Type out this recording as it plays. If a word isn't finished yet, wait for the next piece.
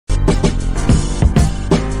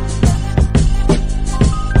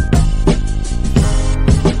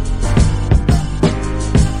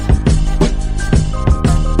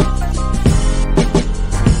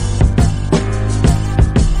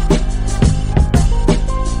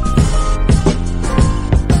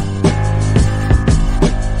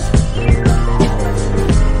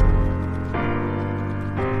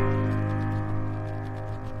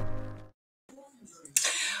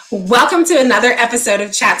Welcome to another episode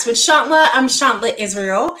of Chats with Chantla. I'm Chantla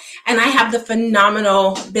Israel, and I have the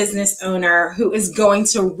phenomenal business owner who is going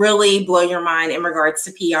to really blow your mind in regards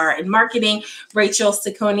to PR and marketing, Rachael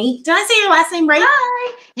Cicconi. Did I say your last name right?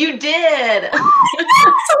 Hi, you did. I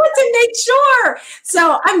want to make sure.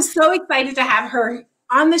 So I'm so excited to have her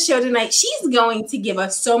on the show tonight. She's going to give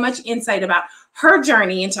us so much insight about her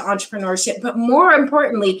journey into entrepreneurship, but more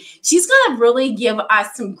importantly, she's going to really give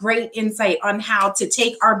us some great insight on how to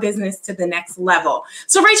take our business to the next level.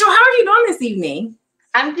 So Rachael, how are you doing this evening?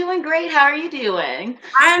 I'm doing great. How are you doing?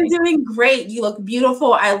 I'm doing great. You look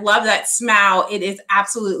beautiful. I love that smile. It is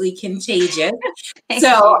absolutely contagious.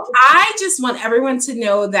 So I just want everyone to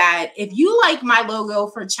know that if you like my logo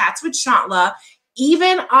for Chats with Chantla,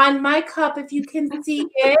 even on my cup, if you can see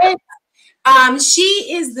it, she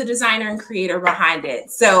is the designer and creator behind it.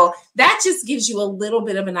 So that just gives you a little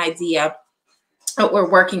bit of an idea what we're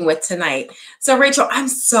working with tonight. So Rachael, I'm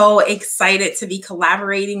so excited to be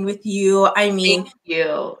collaborating with you. I mean, Thank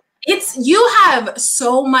you. You have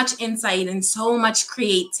so much insight and so much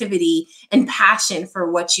creativity and passion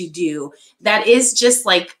for what you do. That is just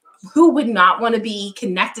like, who would not want to be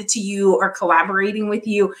connected to you or collaborating with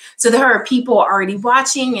you? So there are people already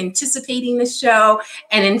watching, anticipating the show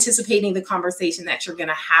and anticipating the conversation that you're going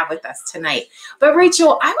to have with us tonight. But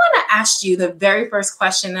Rachael, I want to ask you the very first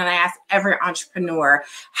question that I ask every entrepreneur.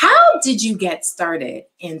 How did you get started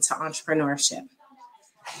into entrepreneurship?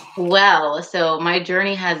 Well, so my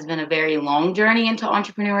journey has been a very long journey into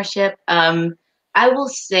entrepreneurship. I will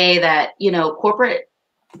say that, corporate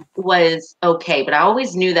was okay, but I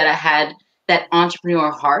always knew that I had that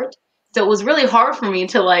entrepreneur heart. So it was really hard for me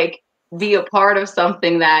to be a part of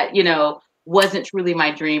something that, wasn't truly my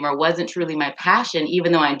dream or wasn't truly my passion.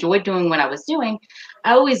 Even though I enjoyed doing what I was doing,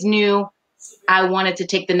 I always knew I wanted to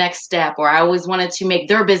take the next step, or I always wanted to make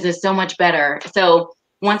their business so much better. So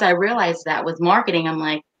once I realized that with marketing, I'm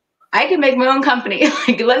like, I can make my own company.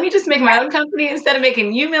 Let me just make my own company. Instead of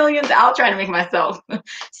making you millions, I'll try to make myself.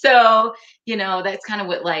 So, that's kind of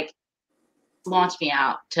what launched me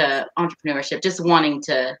out to entrepreneurship, just wanting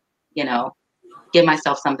to, give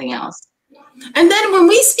myself something else. And then when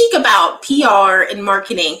we speak about PR and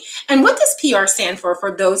marketing, and what does PR stand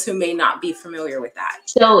for those who may not be familiar with that?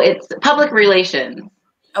 So it's public relations.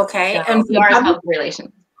 Okay. So and PR is public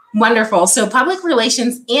relations. Wonderful. So public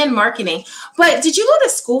relations and marketing. But did you go to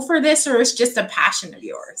school for this, or is just a passion of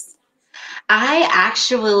yours? I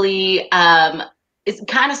actually, it's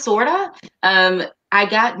kind of, sort of, I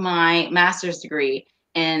got my master's degree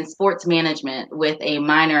in sports management with a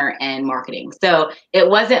minor in marketing. So it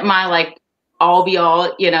wasn't my all be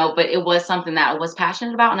all, but it was something that I was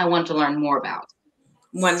passionate about and I wanted to learn more about.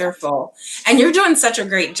 Wonderful. And you're doing such a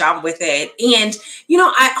great job with it. And,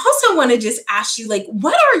 I also want to just ask you,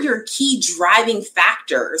 what are your key driving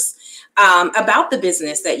factors about the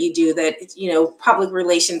business that you do that, public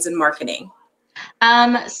relations and marketing?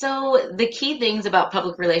 So the key things about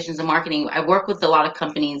public relations and marketing, I work with a lot of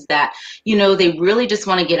companies that, they really just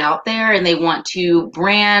want to get out there and they want to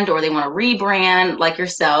brand, or they want to rebrand, like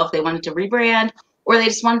yourself. They wanted to rebrand, or they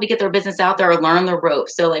just wanted to get their business out there or learn the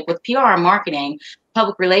ropes. So with PR and marketing,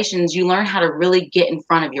 public relations, you learn how to really get in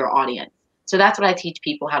front of your audience. So that's what I teach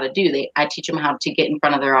people how to do. I teach them how to get in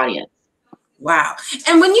front of their audience. Wow.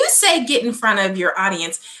 And when you say get in front of your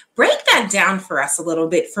audience, break that down for us a little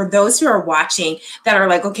bit for those who are watching that are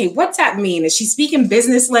like, okay, what's that mean? Is she speaking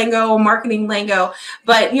business lingo, marketing lingo?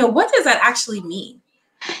 But, what does that actually mean?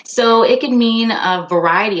 So it could mean a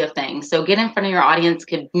variety of things. So get in front of your audience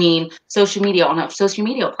could mean social media, on a social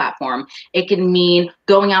media platform. It can mean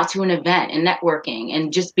going out to an event and networking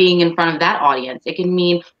and just being in front of that audience. It can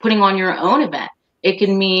mean putting on your own event. It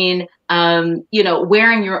can mean,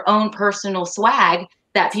 wearing your own personal swag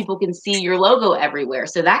that people can see your logo everywhere.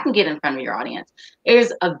 So that can get in front of your audience.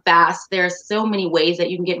 There's so many ways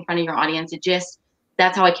that you can get in front of your audience.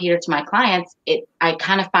 That's how I cater to my clients. I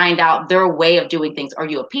kind of find out their way of doing things. Are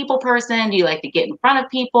you a people person? Do you like to get in front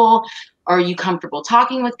of people? Are you comfortable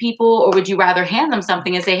talking with people? Or would you rather hand them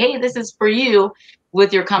something and say, hey, this is for you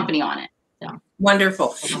with your company on it? So.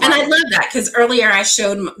 Wonderful. And I love that because earlier I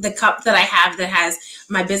showed the cup that I have that has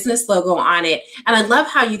my business logo on it. And I love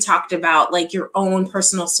how you talked about your own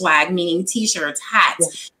personal swag, meaning t-shirts,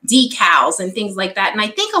 hats, decals, and things like that. And I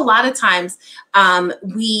think a lot of times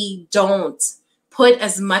we don't put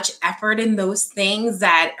as much effort in those things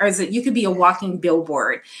you could be a walking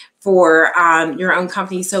billboard for your own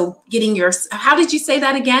company. So how did you say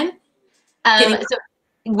that again?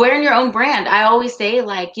 wearing your own brand. I always say,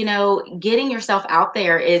 like, getting yourself out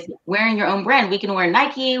there is wearing your own brand. We can wear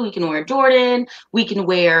Nike, we can wear Jordan, we can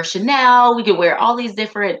wear Chanel, we can wear all these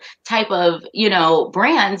different type of,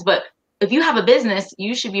 brands. But if you have a business,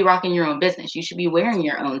 you should be rocking your own business. You should be wearing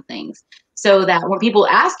your own things. So that when people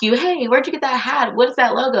ask you, hey, where'd you get that hat? What is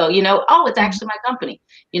that logo? Oh, it's actually my company.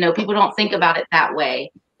 People don't think about it that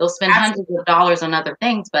way. They'll spend hundreds of dollars on other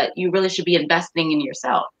things, but you really should be investing in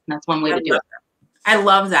yourself. And that's one way to do it. I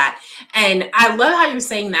love that. And I love how you're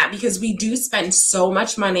saying that, because we do spend so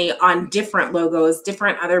much money on different logos,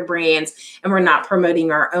 different other brands, and we're not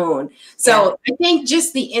promoting our own. So I think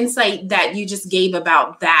just the insight that you just gave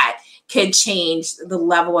about that could change the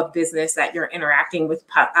level of business that you're interacting with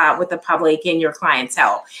the public and your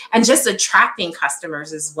clientele, and just attracting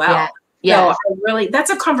customers as well. Yeah. Yeah. So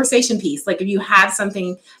that's a conversation piece. Like if you have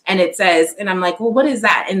something and it says, and I'm like, well, what is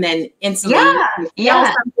that? And then instantly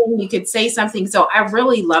you could say something. So I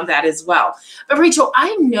really love that as well. But Rachael,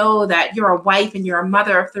 I know that you're a wife and you're a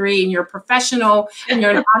mother of 3 and you're a professional and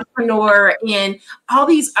you're an entrepreneur and all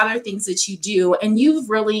these other things that you do. And you've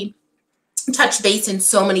really touch base in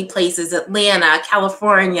so many places: Atlanta,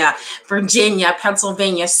 California, Virginia,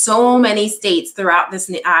 Pennsylvania, so many states throughout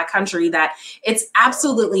this country, that it's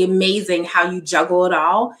absolutely amazing how you juggle it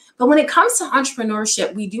all. But when it comes to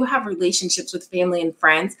entrepreneurship, we do have relationships with family and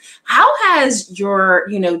friends. How has your,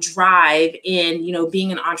 drive in,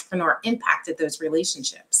 being an entrepreneur impacted those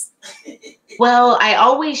relationships? Well, I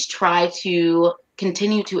always try to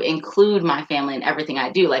continue to include my family in everything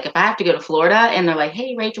I do. Like if I have to go to Florida and they're like,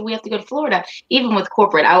 hey, Rachael, we have to go to Florida, even with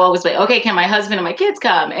corporate, I always say, okay, can my husband and my kids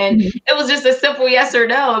come? And it was just a simple yes or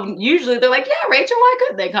no. And usually they're like, yeah, Rachael, why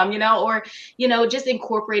couldn't they come? Or, just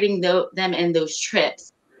incorporating them in those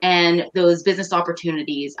trips and those business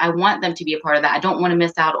opportunities. I want them to be a part of that. I don't want to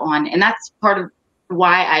miss out on, and that's part of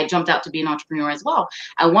why I jumped out to be an entrepreneur as well.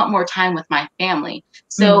 I want more time with my family.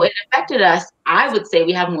 So it affected us. I would say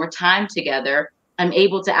we have more time together. I'm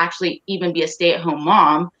able to actually even be a stay-at-home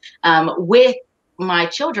mom with my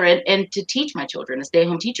children, and to teach my children, a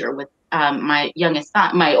stay-at-home teacher with my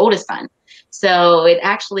oldest son. So it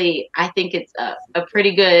actually, I think it's a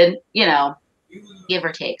pretty good, give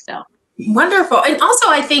or take. So. Wonderful. And also,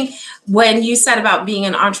 I think when you said about being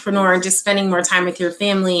an entrepreneur and just spending more time with your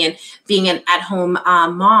family and being an at-home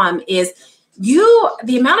mom, is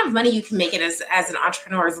the amount of money you can make it as an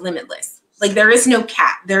entrepreneur is limitless. Like there is no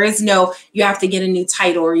cap. There is no, you have to get a new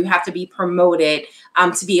title or you have to be promoted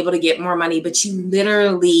to be able to get more money, but you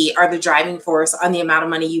literally are the driving force on the amount of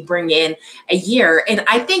money you bring in a year. And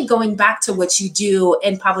I think going back to what you do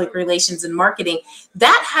in public relations and marketing,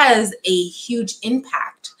 that has a huge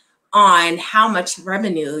impact on how much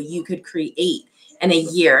revenue you could create in a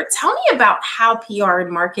year. Tell me about how PR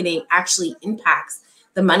and marketing actually impacts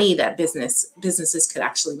the money that businesses could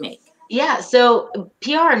actually make. Yeah, so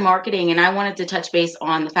PR and marketing, and I wanted to touch base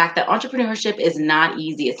on the fact that entrepreneurship is not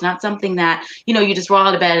easy. It's not something that, you just roll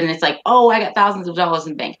out of bed and it's like, oh, I got thousands of dollars in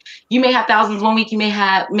the bank. You may have thousands one week, you may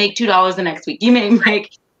make $2 the next week. You may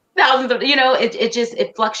make thousands of,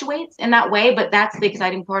 it fluctuates in that way, but that's the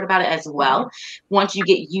exciting part about it as well. Once you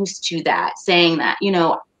get used to that, saying that,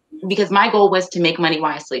 because my goal was to make money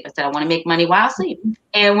while I sleep. I said, I want to make money while I sleep.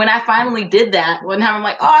 And when I finally did that, one time I'm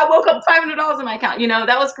like, oh, I woke up $500 in my account.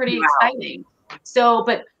 That was pretty exciting. So,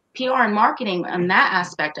 but PR and marketing on that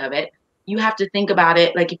aspect of it, you have to think about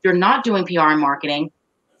it. Like if you're not doing PR and marketing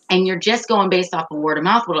and you're just going based off of word of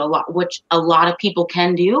mouth, which a lot of people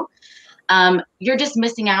can do, you're just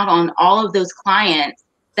missing out on all of those clients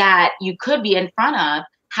that you could be in front of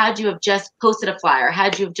had you have just posted a flyer,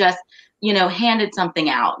 had you have just handed something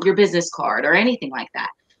out, your business card or anything like that.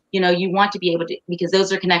 You want to be able to, because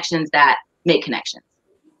those are connections that make connections.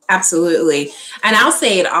 Absolutely. And I'll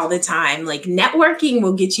say it all the time, like networking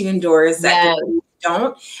will get you indoors that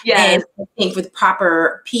don't. And I think with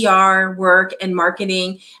proper PR work and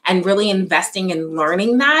marketing and really investing and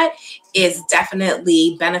learning that is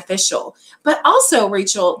definitely beneficial. But also,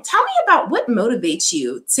 Rachael, tell me about what motivates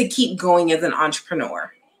you to keep going as an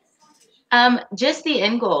entrepreneur. Just the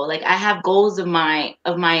end goal. Like I have goals of my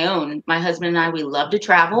own. My husband and I, we love to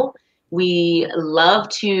travel. We love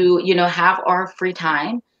to, have our free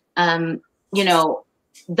time. That's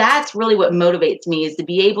really what motivates me, is to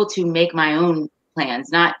be able to make my own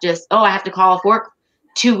plans, not just, oh, I have to call off work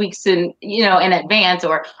 2 weeks in advance,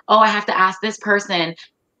 or, oh, I have to ask this person,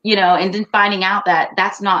 and then finding out that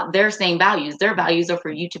that's not their same values. Their values are for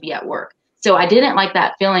you to be at work. So I didn't like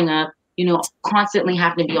that feeling of, constantly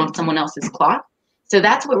having to be on someone else's clock. So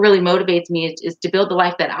that's what really motivates me is to build the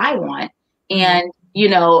life that I want. And,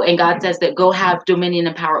 and God says that go have dominion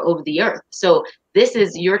and power over the earth. So this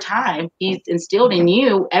is your time. He's instilled in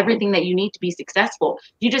you everything that you need to be successful.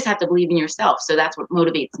 You just have to believe in yourself. So that's what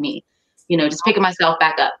motivates me, just picking myself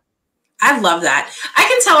back up. I love that. I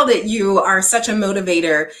can tell that you are such a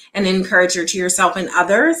motivator and encourager to yourself and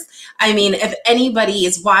others. I mean, if anybody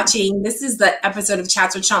is watching, this is the episode of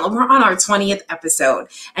Chats with Chantla. We're on our 20th episode,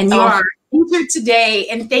 and you are featured today.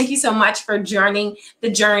 And thank you so much for joining the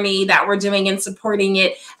journey that we're doing and supporting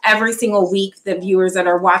it every single week. The viewers that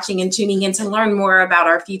are watching and tuning in to learn more about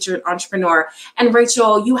our featured entrepreneur. And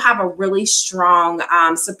Rachael, you have a really strong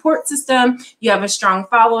support system. You have a strong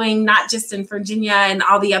following, not just in Virginia and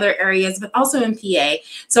all the other areas, but also in PA.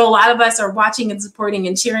 So a lot of us are watching and supporting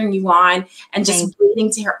and cheering you on and just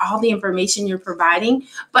waiting to hear all the information you're providing.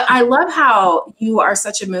 But I love how you are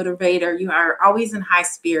such a motivator. You are always in high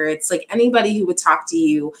spirits. Like anybody who would talk to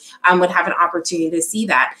you would have an opportunity to see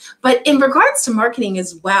that. But in regards to marketing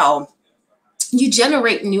as well, you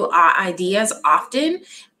generate new ideas often.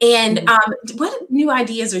 And what new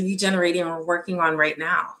ideas are you generating or working on right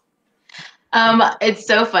now? It's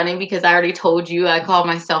so funny because I already told you I call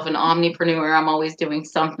myself an omnipreneur. I'm always doing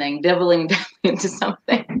something, dabbling into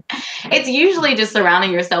something. It's usually just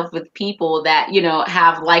surrounding yourself with people that,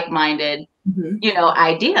 have like-minded,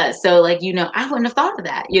 ideas. So like, I wouldn't have thought of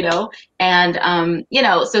that, and,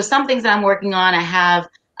 so some things that I'm working on, I have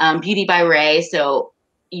Beauty by Ray. So,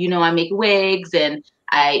 I make wigs and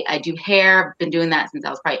I do hair. I've been doing that since I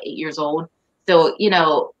was probably 8 years old. So,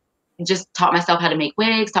 just taught myself how to make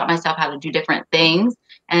wigs, taught myself how to do different things.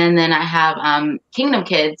 And then I have Kingdom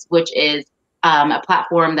Kids, which is a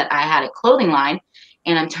platform that I had a clothing line,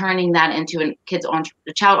 and I'm turning that into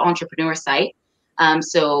a child entrepreneur site.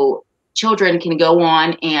 So children can go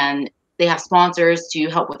on and they have sponsors to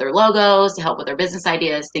help with their logos, to help with their business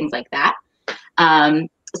ideas, things like that.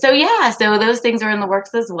 So those things are in the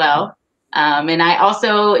works as well. And I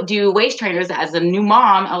also do waist trainers. As a new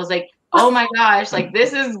mom, I was like, oh my gosh, like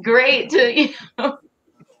this is great to,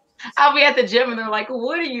 I'll be at the gym and they're like,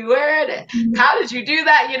 what are you wearing? How did you do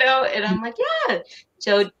that? And I'm like, yeah.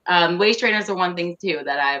 So waist trainers are one thing too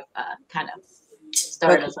that I've kind of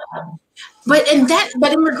started as well. But in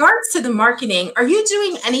regards to the marketing, are you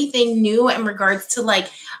doing anything new in regards to, like,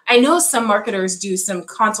 I know some marketers do some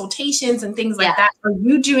consultations and things like that. Are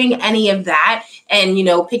you doing any of that and,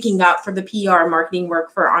 picking up for the PR marketing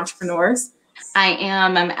work for entrepreneurs? I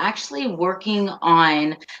am. I'm actually working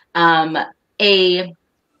on I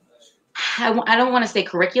don't want to say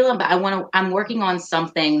curriculum, but I'm working on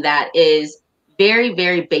something that is very,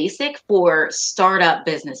 very basic for startup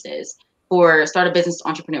businesses, for startup business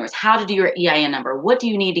entrepreneurs. How to do your EIN number. What do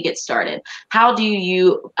you need to get started? How do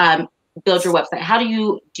you build your website? How do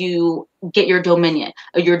you get your dominion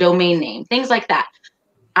or your domain name? Things like that.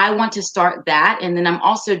 I want to start that. And then I'm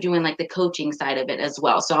also doing like the coaching side of it as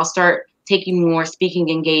well. So I'll start taking more speaking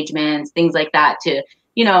engagements, things like that to,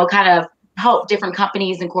 kind of help different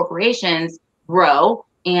companies and corporations grow.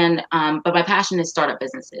 And, but my passion is startup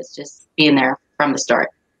businesses, just being there from the start.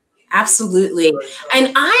 Absolutely.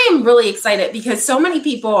 And I am really excited because so many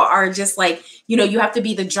people are just like, you have to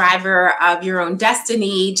be the driver of your own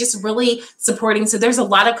destiny, just really supporting. So there's a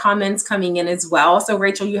lot of comments coming in as well. So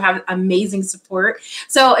Rachael, you have amazing support.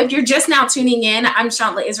 So if you're just now tuning in, I'm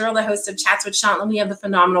Chantla Israel, the host of Chats with Chantla. We have the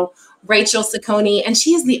phenomenal Rachael Cicconi, and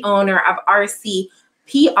she is the owner of RC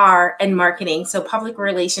PR and marketing, so public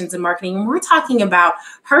relations and marketing. And we're talking about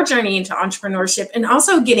her journey into entrepreneurship and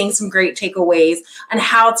also getting some great takeaways on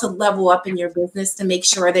how to level up in your business to make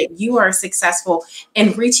sure that you are successful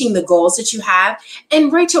in reaching the goals that you have.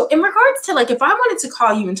 And Rachael, in regards to, like, if I wanted to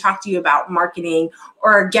call you and talk to you about marketing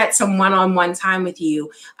or get some one-on-one time with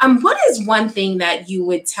you, what is one thing that you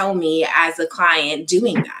would tell me as a client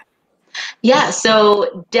doing that? Yeah,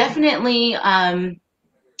 so definitely,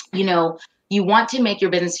 you want to make your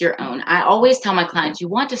business your own. I always tell my clients, you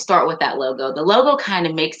want to start with that logo. The logo kind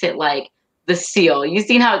of makes it like the seal. You've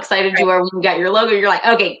seen how excited you are when you got your logo. You're like,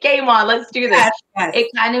 okay, game on, let's do this. Yes. It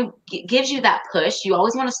kind of gives you that push. You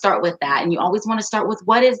always want to start with that. And you always want to start with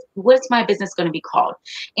what's my business going to be called?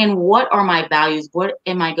 And what are my values? What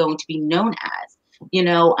am I going to be known as?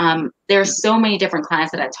 There's so many different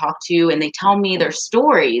clients that I talk to, and they tell me their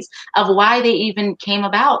stories of why they even came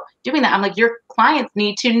about doing that. I'm like, your clients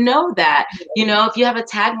need to know that, if you have a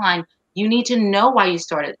tagline, you need to know why you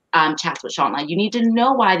started Chats with Chantla. You need to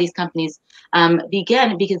know why these companies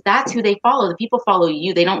begin, because that's who they follow. The people follow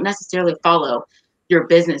you. They don't necessarily follow your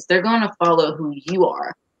business. They're going to follow who you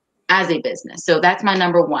are as a business. So that's my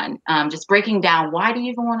number one. Just breaking down, why do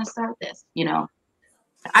you even want to start this?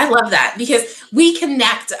 I love that because we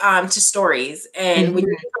connect to stories, and when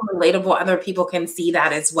you Mhm. become relatable, other people can see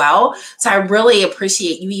that as well. So I really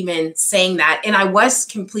appreciate you even saying that. And I was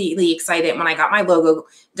completely excited when I got my logo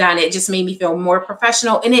done. It just made me feel more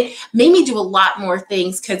professional, and it made me do a lot more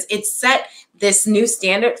things because it set this new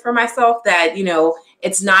standard for myself that,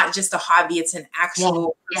 it's not just a hobby, it's an Yes,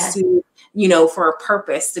 actual yes. pursuit, for a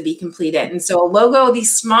purpose to be completed. And so a logo,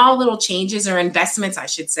 these small little changes or investments, I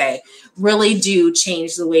should say, really do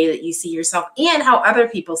change the way that you see yourself and how other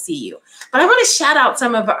people see you. But I want to shout out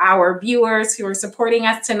some of our viewers who are supporting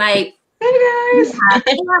us tonight. Hey We guys. have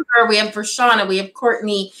Amber, we have Vershana, we have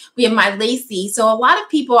Courtney, we have my Lacey. So a lot of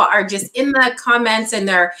people are just in the comments and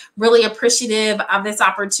they're really appreciative of this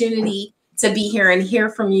opportunity to be here and hear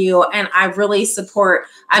from you. And I really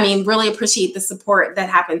really appreciate the support that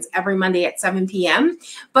happens every Monday at 7 p.m.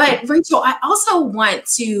 But Rachel, I also want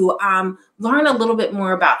to learn a little bit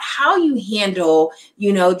more about how you handle,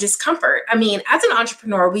 discomfort. I mean, as an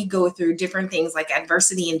entrepreneur, we go through different things like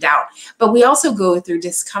adversity and doubt, but we also go through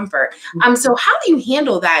discomfort. So how do you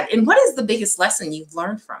handle that? And what is the biggest lesson you've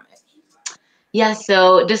learned from it? Yeah,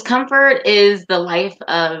 so discomfort is the life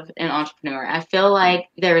of an entrepreneur. I feel like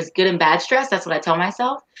there's good and bad stress. That's what I tell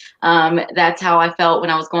myself. That's how I felt when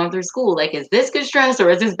I was going through school. Like, is this good stress or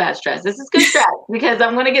is this bad stress? This is good stress because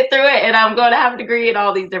I'm going to get through it and I'm going to have a degree and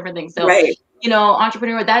all these different things. So, Right.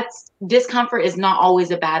 entrepreneur, that's discomfort is not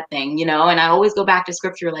always a bad thing, and I always go back to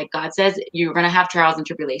scripture. Like God says, you're going to have trials and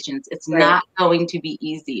tribulations. It's Right. not going to be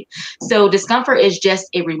easy. So discomfort is just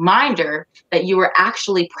a reminder that you are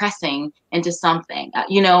actually pressing into something,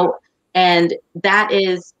 and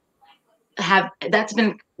that's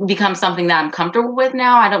been become something that I'm comfortable with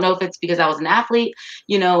now. I don't know if it's because I was an athlete,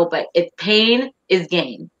 but it's pain is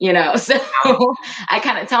gain, so I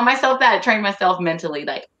kind of tell myself that, I train myself mentally,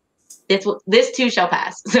 like this too shall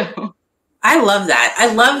pass. So I love that.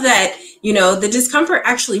 I love that, the discomfort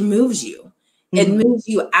actually moves you. It mhm. moves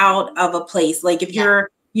you out of a place. Like if Yeah.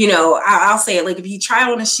 you're, I'll say it, like if you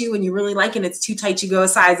try on a shoe and you really like it and it's too tight, you go a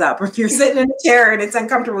size up. Or if you're sitting in a chair and it's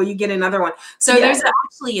uncomfortable, you get another one. So Yeah. there's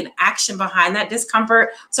actually an action behind that discomfort.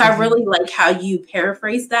 So I Mhm. really like how you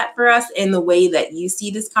paraphrase that for us in the way that you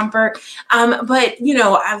see discomfort. But,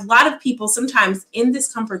 a lot of people sometimes in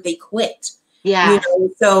discomfort, they quit. Yes.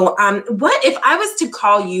 So what if I was to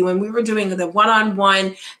call you and we were doing the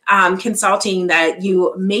one-on-one consulting that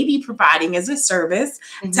you may be providing as a service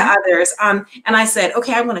to Mhm. others, and I said,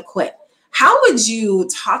 okay, I want to quit. How would you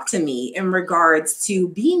talk to me in regards to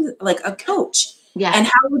being like a coach? Yes. And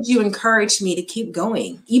how would you encourage me to keep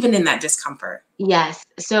going, even in that discomfort? Yes.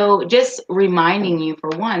 So just reminding you,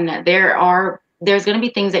 for one, that there's going to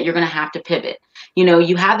be things that you're going to have to pivot.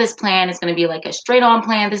 You have this plan. It's going to be like a straight on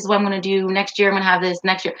plan. This is what I'm going to do next year. I'm going to have this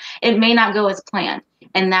next year. It may not go as planned,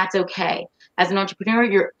 and that's okay. As an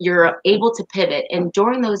entrepreneur, you're able to pivot, and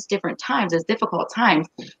during those different times, those difficult times,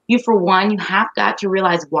 you have got to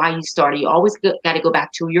realize why you started. You always got to go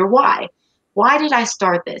back to your why. Why did I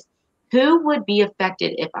start this? Who would be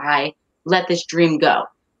affected if I let this dream go?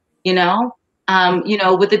 You know,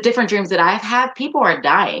 with the different dreams that I've had, people are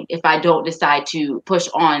dying if I don't decide to push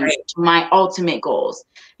on Right. to my ultimate goals.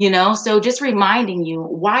 So just reminding you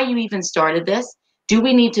why you even started this. Do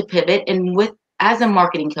we need to pivot? And as a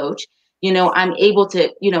marketing coach, I'm able to,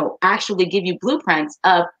 actually give you blueprints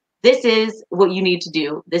of this is what you need to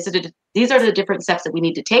do. These are the different steps that we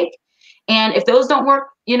need to take. And if those don't work,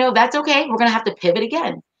 that's okay. We're gonna have to pivot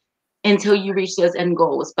again until you reach those end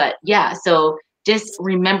goals. But yeah, so just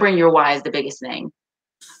remembering your why is the biggest thing.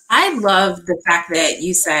 I love the fact that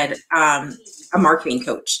you said a marketing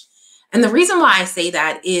coach. And the reason why I say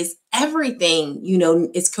that is everything,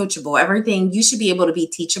 is coachable. Everything you should be able to be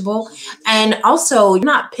teachable. And also, you're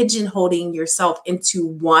not pigeonholing yourself into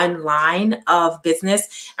one line of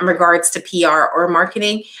business in regards to PR or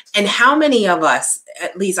marketing. And how many of us,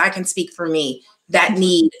 at least I can speak for me, that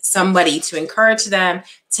need somebody to encourage them,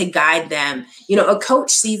 to guide them. A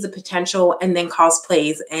coach sees the potential and then calls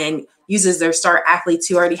plays and uses their star athletes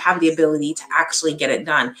who already have the ability to actually get it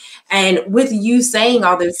done. And with you saying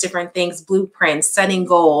all those different things, blueprints, setting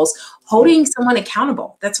goals, holding someone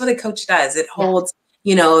accountable, that's what a coach does. It Yeah. holds,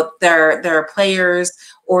 their players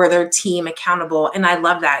or their team accountable. And I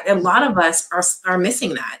love that. A lot of us are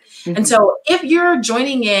missing that. Mhm. And so if you're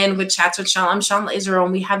joining in with Chats with Chantla, I'm Chantla Israel,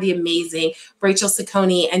 and we have the amazing Rachael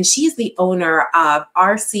Cicconi, and she's the owner of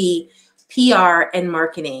RC PR and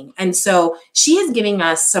marketing. And so she is giving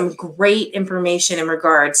us some great information in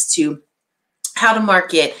regards to how to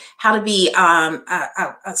market, how to be a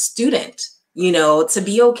student to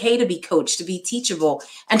be okay to be coached, to be teachable,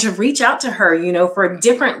 and to reach out to her, for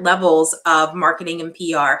different levels of marketing and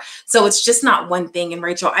PR. So it's just not one thing. And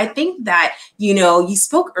Rachel, I think that, you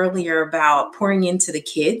spoke earlier about pouring into the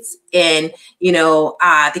kids and,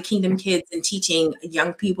 the Kingdom Kids and teaching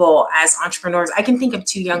young people as entrepreneurs. I can think of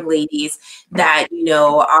two young ladies that,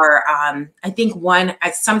 are, I think one,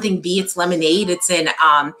 something B, it's Lemonade. It's in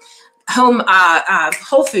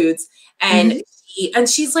Whole Foods. And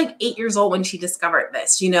she's like 8 years old when she discovered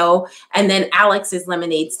this, and then Alex's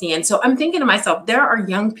Lemonade Stand. So I'm thinking to myself, there are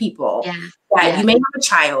young people that you may have a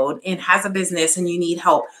child and has a business and you need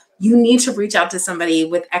help. You need to reach out to somebody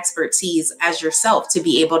with expertise as yourself to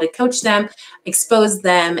be able to coach them, expose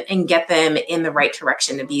them, and get them in the right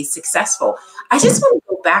direction to be successful. I just want to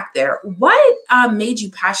go back there. What made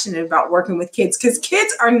you passionate about working with kids? Because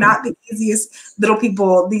kids are not the easiest little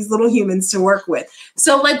people, these little humans to work with.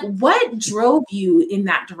 So like, what drove you in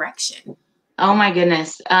that direction? Oh my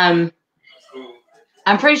goodness. I'm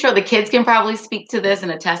pretty sure the kids can probably speak to this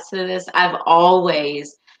and attest to this. I've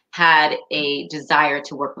always had a desire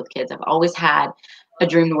to work with kids. I've always had a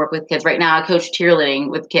dream to work with kids. Right now I coach cheerleading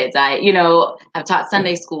with kids. I've taught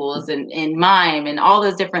Sunday schools and mime and all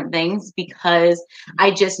those different things because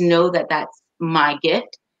I just know that that's my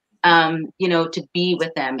gift. To be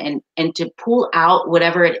with them and to pull out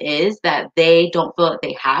whatever it is that they don't feel that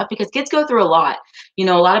they have, because kids go through a lot. A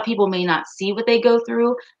lot of people may not see what they go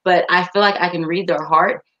through, but I feel like I can read their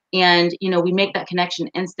heart, and we make that connection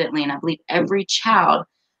instantly. And I believe every child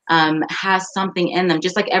has something in them,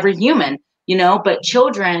 just like every human, but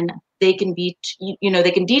children, they can be,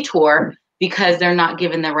 they can detour because they're not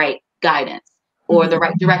given the right guidance or the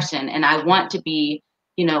right direction. And I want to be,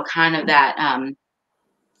 kind of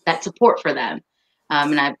that support for them.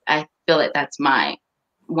 And I feel like that's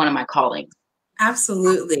one of my callings.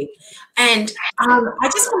 Absolutely. And I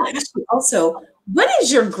just want to ask you also, what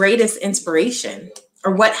is your greatest inspiration,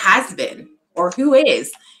 or what has been, or who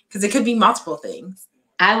is? Because it could be multiple things.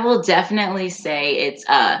 I will definitely say it's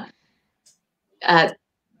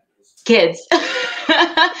kids.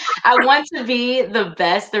 I want to be the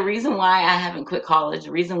best. The reason why I haven't quit college,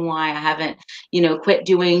 the reason why I haven't, quit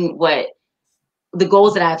doing what the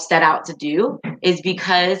goals that I've set out to do, is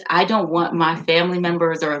because I don't want my family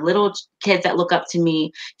members or little kids that look up to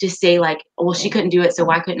me to say like, well, she couldn't do it, so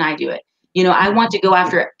why couldn't I do it? I want to go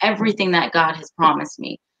after everything that God has promised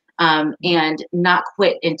me, and not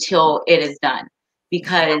quit until it is done.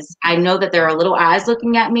 Because I know that there are little eyes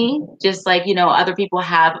looking at me, just like, other people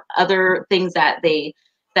have other things that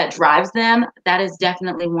drives them. That is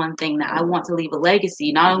definitely one thing that I want to leave a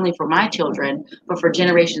legacy, not only for my children, but for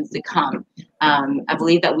generations to come. I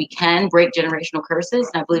believe that we can break generational curses,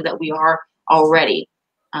 and I believe that we are already.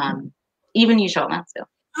 Even you, Chantla. So.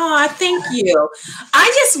 Oh, thank you.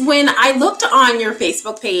 When I looked on your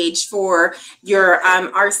Facebook page for your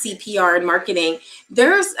RCPR and marketing,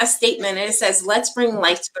 there's a statement and it says, let's bring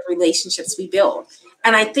life to the relationships we build.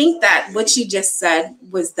 And I think that what you just said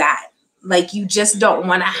was that. Like, you just don't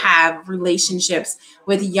want to have relationships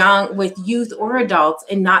with youth or adults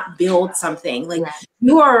and not build something. Like,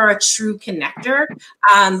 you are a true connector.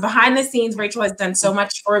 Behind the scenes, Rachel has done so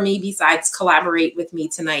much for me besides collaborate with me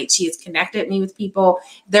tonight. She has connected me with people.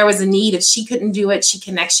 There was a need. If she couldn't do it, she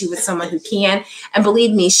connects you with someone who can. And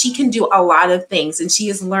believe me, she can do a lot of things. And she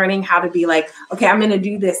is learning how to be like, okay, I'm going to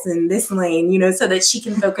do this in this lane, so that she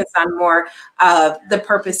can focus on more of the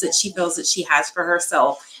purpose that she feels that she has for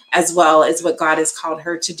herself, as well as what God has called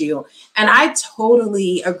her to do. And I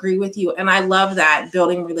totally agree with you. And I love that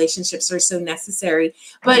building relationships are so necessary.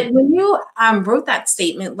 But when you wrote that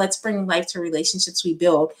statement, let's bring life to relationships we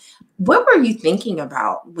build, what were you thinking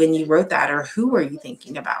about when you wrote that, or who were you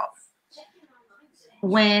thinking about?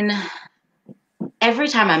 When every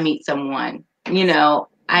time I meet someone,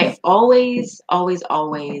 I always, they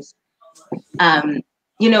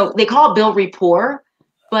call it build rapport,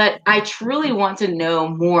 but I truly want to know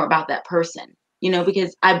more about that person,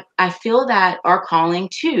 because I feel that our calling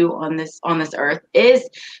too on this earth is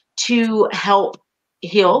to help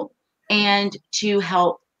heal and to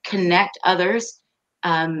help connect others,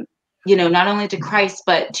 not only to Christ,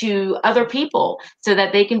 but to other people, so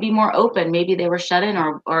that they can be more open. Maybe they were shut in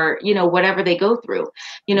or whatever they go through.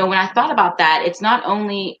 When I thought about that, it's not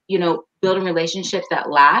only, building relationships that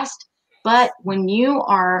last, but when you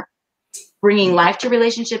are bringing life to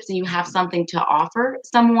relationships and you have something to offer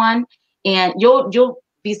someone, and you'll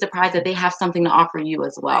be surprised that they have something to offer you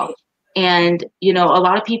as well. Right. And, a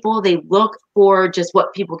lot of people, they look for just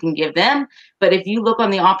what people can give them. But if you look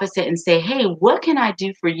on the opposite and say, hey, what can I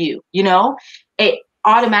do for you?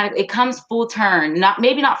 automatically, it comes full turn.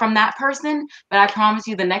 Maybe not from that person, but I promise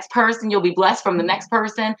you the next person, you'll be blessed from the next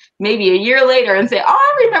person, maybe a year later, and say, oh,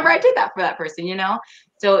 I remember I did that for that person, you know?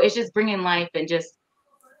 So it's just bringing life and just,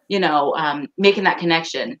 you know, making that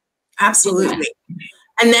connection. Absolutely.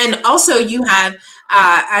 And then also you have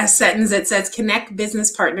a sentence that says connect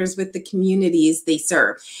business partners with the communities they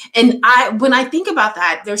serve. And when I think about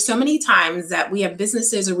that, there's so many times that we have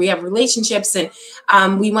businesses or we have relationships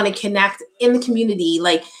and we want to connect in the community.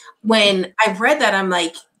 Like when I've read that, I'm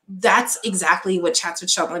like, that's exactly what Chats with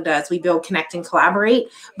Chantla does. We build, connect, and collaborate,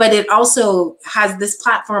 but it also has this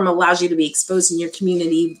platform allows you to be exposed in your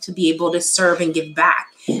community to be able to serve and give back.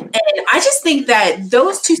 And I just think that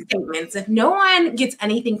those two statements, if no one gets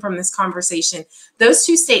anything from this conversation, those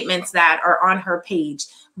two statements that are on her page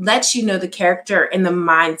lets you know the character and the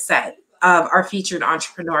mindset of our featured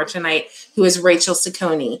entrepreneur tonight, who is Rachael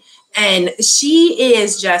Cicconi. And she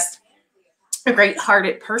is just a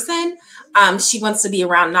great-hearted person. She wants to be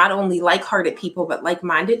around not only like-hearted people, but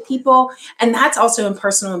like-minded people. And that's also in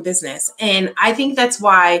personal and business. And I think that's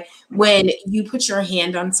why when you put your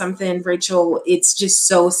hand on something, Rachael, it's just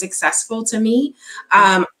so successful to me.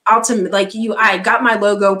 Ultimately, like you, I got my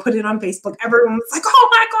logo, put it on Facebook. Everyone was like, oh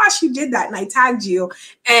my gosh, you did that. And I tagged you.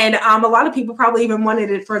 And a lot of people probably even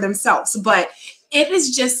wanted it for themselves. But it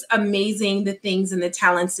is just amazing the things and the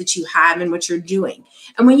talents that you have and what you're doing.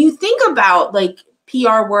 And when you think about like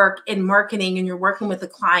PR work and marketing and you're working with a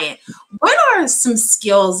client, what are some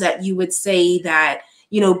skills that you would say that,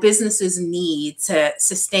 you know, businesses need to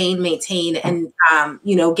sustain, maintain, and,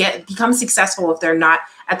 you know, become successful if they're not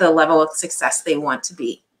at the level of success they want to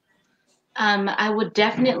be? I would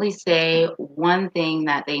definitely say one thing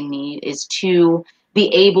that they need is to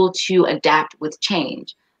be able to adapt with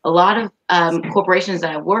change. A lot of corporations that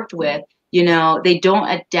I worked with, you know, they don't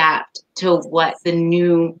adapt to what the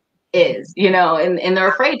new is, you know, and they're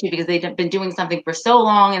afraid to because they've been doing something for so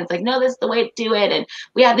long and it's like, no, this is the way to do it. And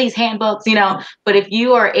we have these handbooks, you know, but if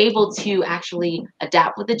you are able to actually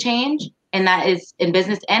adapt with the change, and that is in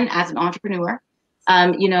business and as an entrepreneur,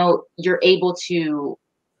 you know, you're able to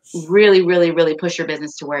really, really, really push your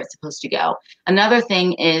business to where it's supposed to go. Another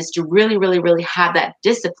thing is to really, really, really have that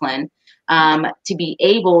discipline to be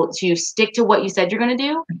able to stick to what you said you're going to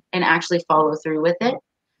do and actually follow through with it,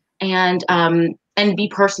 and be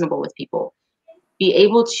personable with people. Be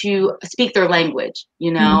able to speak their language.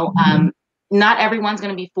 You know, not everyone's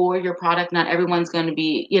going to be for your product. Not everyone's going to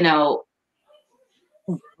be, you know,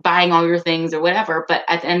 buying all your things or whatever. But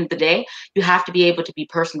at the end of the day, you have to be able to be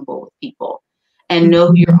personable with people and know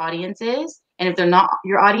who your audience is. And if they're not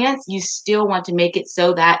your audience, you still want to make it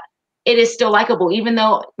so that it is still likable, even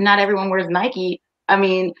though not everyone wears Nike. I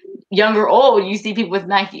mean, young or old, you see people with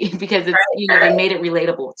Nike because it's, you know, they made it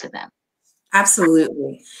relatable to them.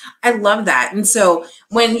 Absolutely. I love that. And so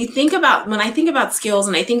when I think about skills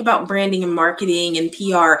and I think about branding and marketing and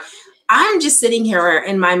PR, I'm just sitting here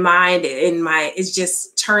in my mind is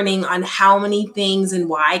just turning on how many things and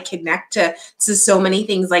why I connect to so many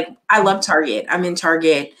things. Like I love Target. I'm in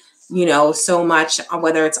Target, you know, so much,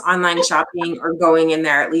 whether it's online shopping or going in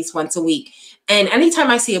there at least once a week. And anytime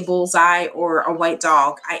I see a bullseye or a white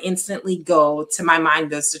dog, I instantly my mind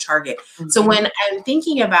goes to Target. Mm-hmm. So when I'm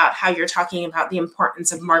thinking about how you're talking about the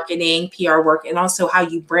importance of marketing, PR work, and also how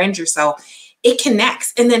you brand yourself, it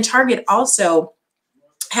connects. And then Target also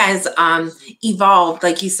has evolved,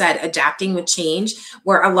 like you said, adapting with change,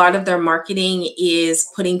 where a lot of their marketing is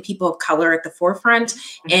putting people of color at the forefront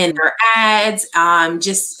in their ads,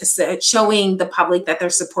 just showing the public that they're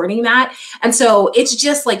supporting that. And so it's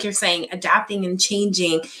just like you're saying, adapting and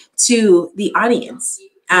changing to the audience.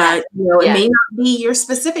 You know, it may not be your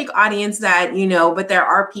specific audience that, you know, but there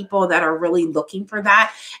are people that are really looking for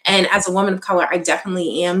that. And as a woman of color, I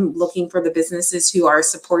definitely am looking for the businesses who are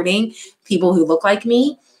supporting people who look like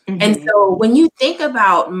me. Mm-hmm. And so when you think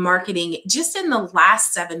about marketing, just in the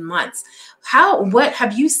last 7 months, what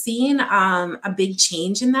have you seen a big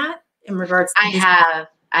change in that in regards to I have.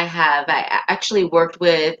 I actually worked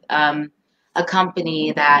with a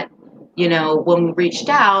company that, you know, when we reached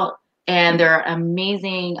out, and they're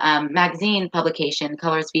amazing magazine publication,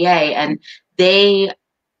 Colors VA, and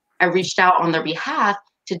I reached out on their behalf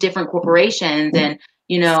to different corporations, and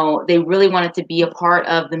you know, they really wanted to be a part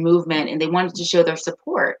of the movement and they wanted to show their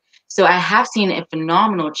support. So I have seen a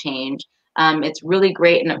phenomenal change. It's really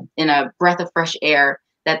great in a breath of fresh air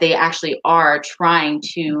that they actually are trying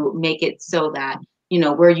to make it so that, you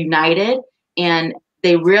know, we're united, and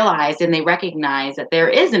they realize and they recognize that there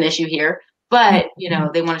is an issue here, but you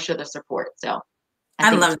know, they want to show their support. So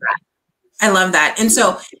I love that. I love that. And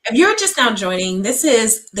so if you're just now joining, this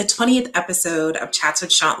is the 20th episode of Chats with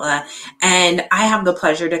Chantla. And I have the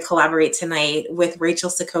pleasure to collaborate tonight with Rachael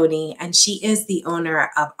Cicconi. And she is the owner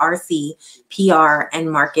of RC PR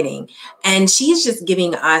and Marketing. And she's just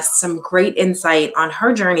giving us some great insight on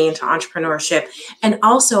her journey into entrepreneurship and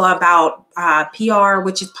also about PR,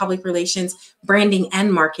 which is public relations, branding,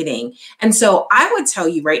 and marketing. And so I would tell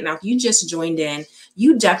you right now, if you just joined in,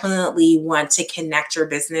 you definitely want to connect your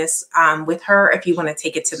business with her if you want to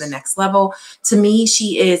take it to the next level. To me,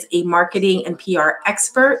 she is a marketing and PR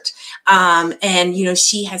expert. And, you know,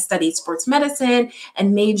 she has studied sports medicine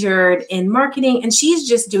and majored in marketing, and she's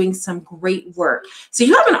just doing some great work. So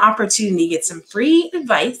you have an opportunity to get some free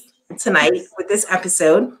advice tonight with this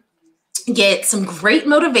episode. Get some great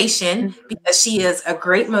motivation because she is a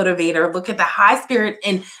great motivator. Look at the high spirit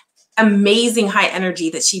and amazing high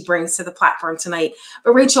energy that she brings to the platform tonight.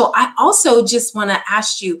 But Rachael, I also just want to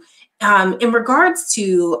ask you, in regards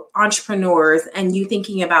to entrepreneurs and you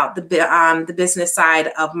thinking about the business side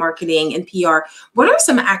of marketing and PR, what are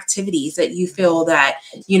some activities that you feel that,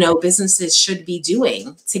 you know, businesses should be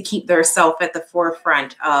doing to keep themselves at the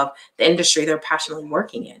forefront of the industry they're passionately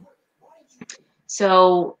working in?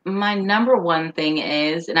 So my number one thing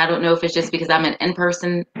is, and I don't know if it's just because I'm an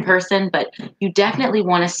in-person person, but you definitely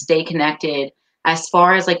want to stay connected as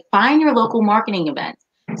far as like find your local marketing events,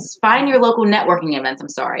 find your local networking events, I'm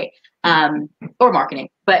sorry, or marketing.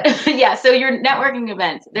 But yeah, so your networking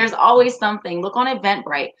events, there's always something. Look on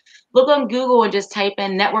Eventbrite, look on Google and just type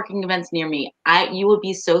in networking events near me. You will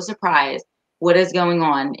be so surprised what is going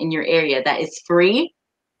on in your area that is free,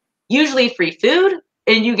 usually free food.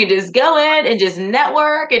 And you can just go in and just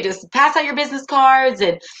network and just pass out your business cards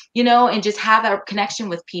and, you know, and just have that connection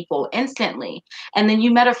with people instantly. And then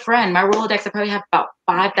you met a friend. My Rolodex, I probably have about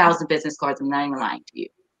 5,000 business cards. I'm not even lying to you,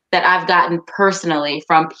 that I've gotten personally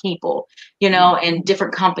from people, you know, and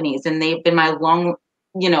different companies. And they've been my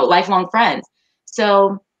lifelong friends.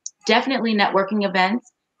 So definitely networking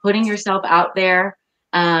events, putting yourself out there,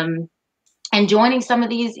 and joining some of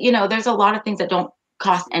these, you know, there's a lot of things that don't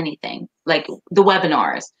cost anything, like the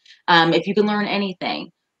webinars. If you can learn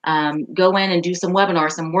anything, go in and do some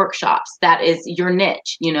webinars, some workshops. That is your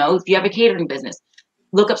niche. You know, if you have a catering business,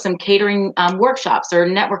 look up some catering workshops or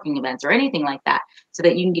networking events or anything like that so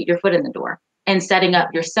that you can get your foot in the door. And setting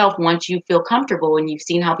up yourself once you feel comfortable and you've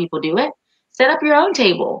seen how people do it, set up your own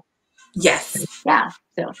table. Yes. Yeah.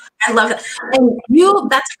 So I love that. And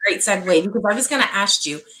that's a great segue because I was going to ask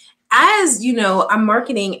you, as you know, a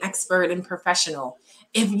marketing expert and professional,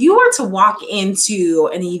 if you were to walk into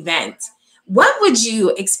an event, what would you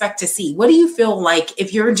expect to see? What do you feel like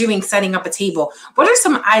if you're setting up a table? What are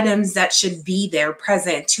some items that should be there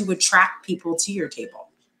present to attract people to your table?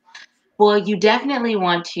 Well, you definitely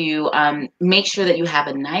want to make sure that you have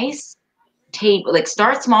a nice table, like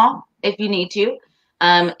start small if you need to,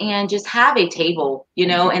 and just have a table, you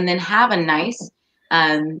know, and then have a nice,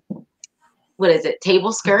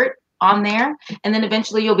 table skirt on there. And then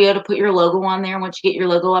eventually you'll be able to put your logo on there. Once you get your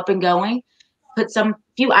logo up and going, put some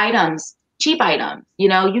few items, cheap items. You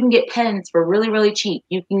know, you can get pens for really, really cheap.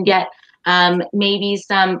 You can get maybe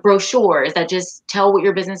some brochures that just tell what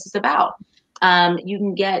your business is about. You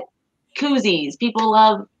can get koozies. People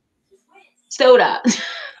love soda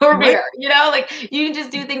or beer, you know, like you can just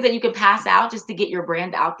do things that you can pass out just to get your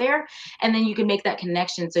brand out there. And then you can make that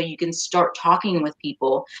connection so you can start talking with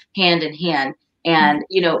people hand in hand and,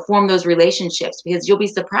 you know, form those relationships, because you'll be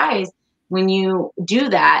surprised when you do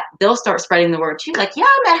that, they'll start spreading the word too. Like, yeah,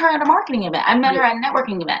 I met her at a marketing event. I met her at a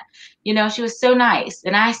networking event. You know, she was so nice.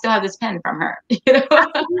 And I still have this pen from her, you know?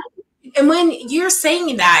 And when you're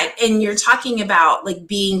saying that and you're talking about like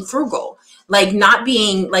being frugal, like not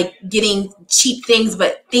being like getting cheap things,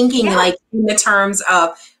 but thinking like in the terms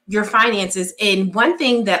of your finances. And one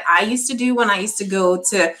thing that I used to do when I used to go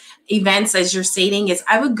to events, as you're stating, is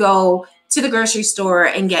I would go to the grocery store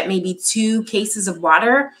and get maybe 2 cases of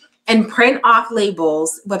water and print off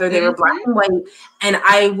labels, whether they were black and white. And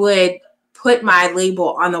I would put my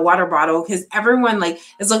label on the water bottle because everyone like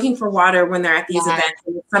is looking for water when they're at these events.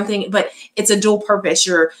 And it's something, but it's a dual purpose.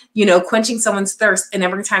 You're, you know, quenching someone's thirst, and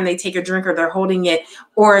every time they take a drink or they're holding it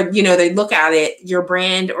or, you know, they look at it, your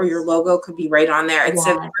brand or your logo could be right on there. It's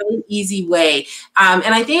a really easy way.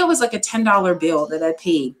 And I think it was like a $10 bill that I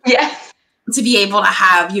paid. To be able to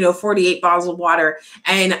have, you know, 48 bottles of water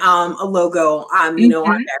and a logo, you know,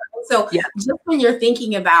 on there. So just when you're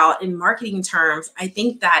thinking about in marketing terms, I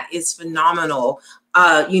think that is phenomenal,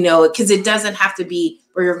 you know, because it doesn't have to be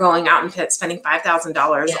where you're going out and spending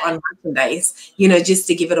 $5,000 on merchandise, you know, just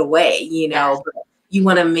to give it away, you know. But You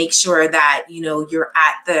want to make sure that, you know, you're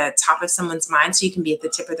at the top of someone's mind so you can be at the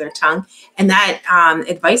tip of their tongue. And that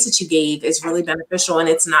advice that you gave is really beneficial, and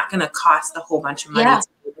it's not going to cost a whole bunch of money to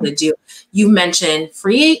be able to do. You mentioned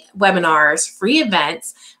free webinars, free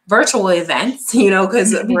events, virtual events, you know,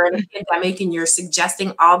 because we're in a pandemic and you're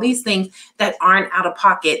suggesting all these things that aren't out of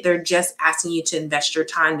pocket. They're just asking you to invest your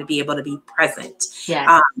time to be able to be present.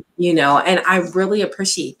 Yes. You know, and I really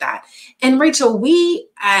appreciate that. And Rachael, we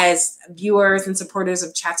as viewers and supporters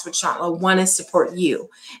of Chats with Chantla want to support you.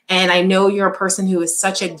 And I know you're a person who is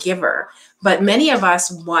such a giver, but many of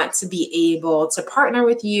us want to be able to partner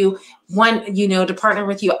with you. To partner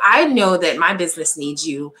with you. I know that my business needs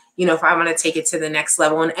you, you know, if I want to take it to the next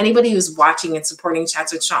level. And anybody who's watching and supporting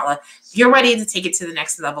Chats with Chantla, if you're ready to take it to the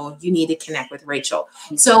next level, you need to connect with Rachael.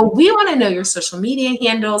 So we want to know your social media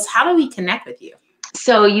handles. How do we connect with you?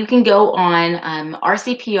 So you can go on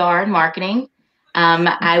RCPR Marketing.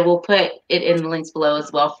 I will put it in the links below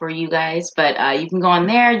as well for you guys, but you can go on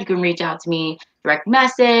there. You can reach out to me, direct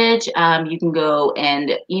message. You can go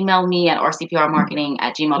and email me at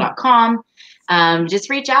rcprmarketing@gmail.com. Just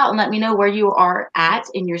reach out and let me know where you are at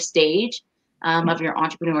in your stage of your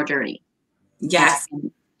entrepreneur journey. Yes.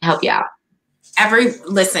 Help you out.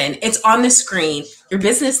 Listen, it's on the screen. Your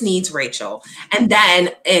business needs Rachael. And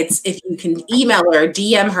then it's, if you can email her,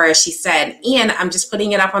 DM her, as she said, and I'm just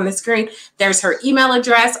putting it up on the screen. There's her email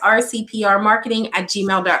address,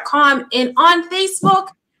 rcprmarketing@gmail.com. And on Facebook,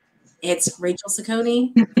 it's Rachael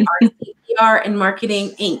Cicconi, RCPR and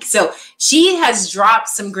Marketing Inc. So she has dropped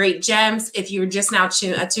some great gems. If you're just now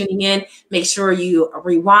tuning in, make sure you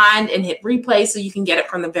rewind and hit replay so you can get it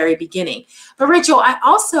from the very beginning. But Rachael, I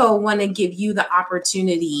also want to give you the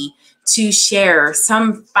opportunity to share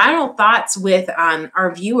some final thoughts with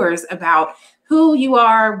our viewers about who you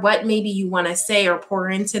are, what maybe you want to say or pour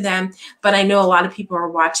into them. But I know a lot of people are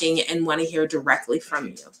watching and want to hear directly from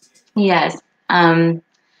you. Yes.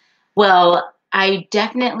 Well, I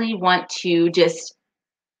definitely want to just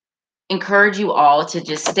encourage you all to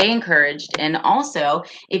just stay encouraged. And also,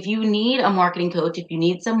 if you need a marketing coach, if you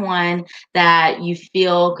need someone that you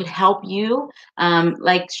feel could help you,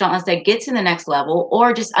 like Chantla said, get to the next level,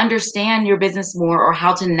 or just understand your business more, or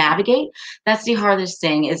how to navigate. That's the hardest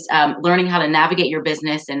thing, is learning how to navigate your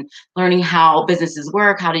business and learning how businesses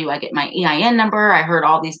work. How do I get my EIN number? I heard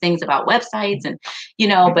all these things about websites, and, you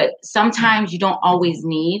know, but sometimes you don't always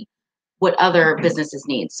need what other businesses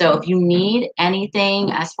need. So if you need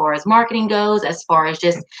anything as far as marketing goes, as far as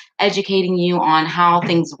just educating you on how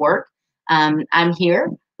things work, I'm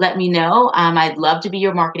here. Let me know. I'd love to be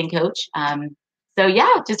your marketing coach. So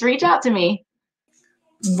yeah, just reach out to me.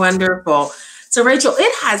 Wonderful. So Rachael,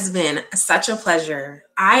 it has been such a pleasure.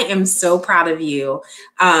 I am so proud of you.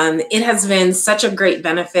 It has been such a great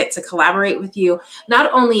benefit to collaborate with you.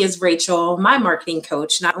 Not only is Rachael my marketing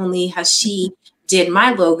coach, not only has she did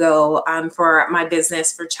my logo for my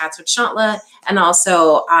business for Chats with Chantla, and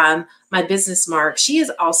also my business mark. She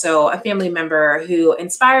is also a family member who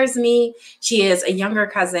inspires me. She is a younger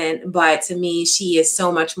cousin, but to me, she is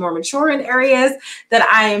so much more mature in areas that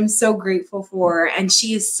I am so grateful for. And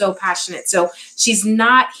she is so passionate. So she's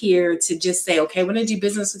not here to just say, okay, I want to do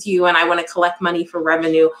business with you and I want to collect money for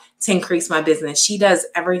revenue to increase my business. She does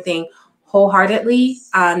everything wholeheartedly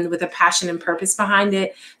with a passion and purpose behind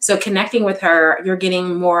it. So connecting with her, you're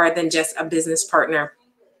getting more than just a business partner.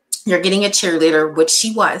 You're getting a cheerleader, which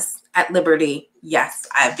she was at Liberty. Yes,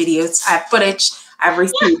 I have videos, I have footage, I have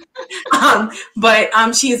receipts. But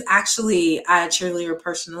she is actually a cheerleader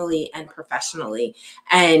personally and professionally.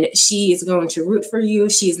 And she is going to root for you.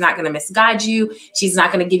 She's not going to misguide you. She's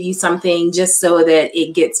not going to give you something just so that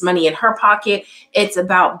it gets money in her pocket. It's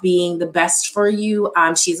about being the best for you.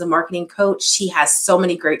 She's a marketing coach. She has so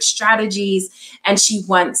many great strategies, and she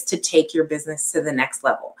wants to take your business to the next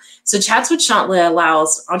level. So Chats with Chantla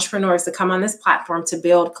allows entrepreneurs to come on this platform to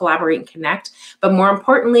build, collaborate, and connect. But more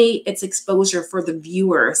importantly, it's exposure for the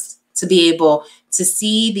viewers to be able to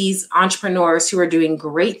see these entrepreneurs who are doing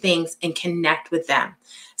great things and connect with them.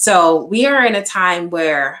 So we are in a time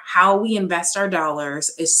where how we invest our dollars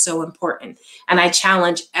is so important. And I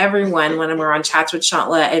challenge everyone when we're on Chats with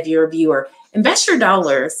Chantla, if you're a viewer, invest your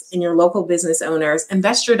dollars in your local business owners,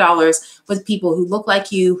 invest your dollars with people who look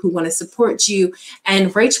like you, who want to support you.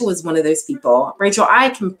 And Rachael is one of those people. Rachael, I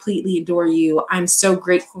completely adore you. I'm so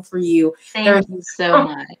grateful for you. Thank you so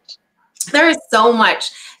much. There is so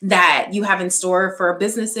much that you have in store for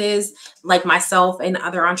businesses like myself and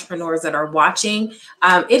other entrepreneurs that are watching.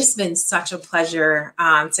 It's been such a pleasure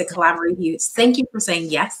to collaborate with you. Thank you for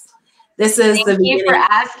saying yes. This is Thank you for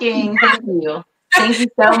asking. Thank you. Thank you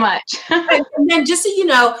so much. And then just so you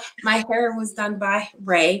know, my hair was done by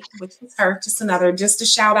Ray, which is her, just a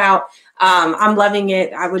shout out. I'm loving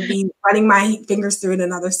it. I would be running my fingers through it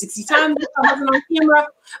another 60 times if I wasn't on camera.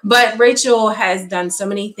 But Rachael has done so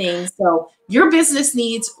many things. So your business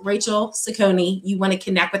needs Rachael Cicconi. You want to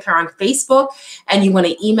connect with her on Facebook and you want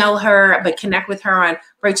to email her, but connect with her on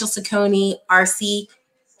Rachael Cicconi, RC.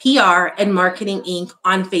 PR and Marketing Inc.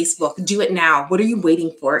 on Facebook. Do it now. What are you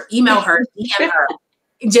waiting for? Email her, DM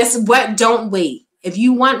her. Don't wait. If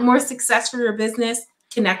you want more success for your business,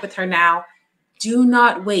 connect with her now. Do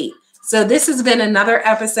not wait. So this has been another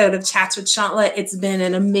episode of Chats with Chantla. It's been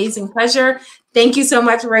an amazing pleasure. Thank you so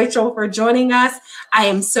much, Rachael, for joining us. I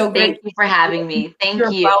am so grateful. Thank you for having me.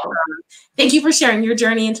 You're welcome. Thank you for sharing your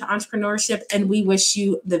journey into entrepreneurship, and we wish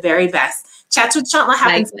you the very best. Chats with Chantla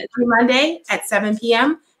happens every Monday at 7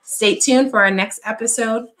 p.m. Stay tuned for our next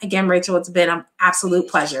episode. Again, Rachael, it's been an absolute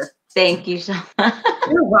pleasure. Thank you, Chantla.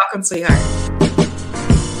 You're welcome, sweetheart.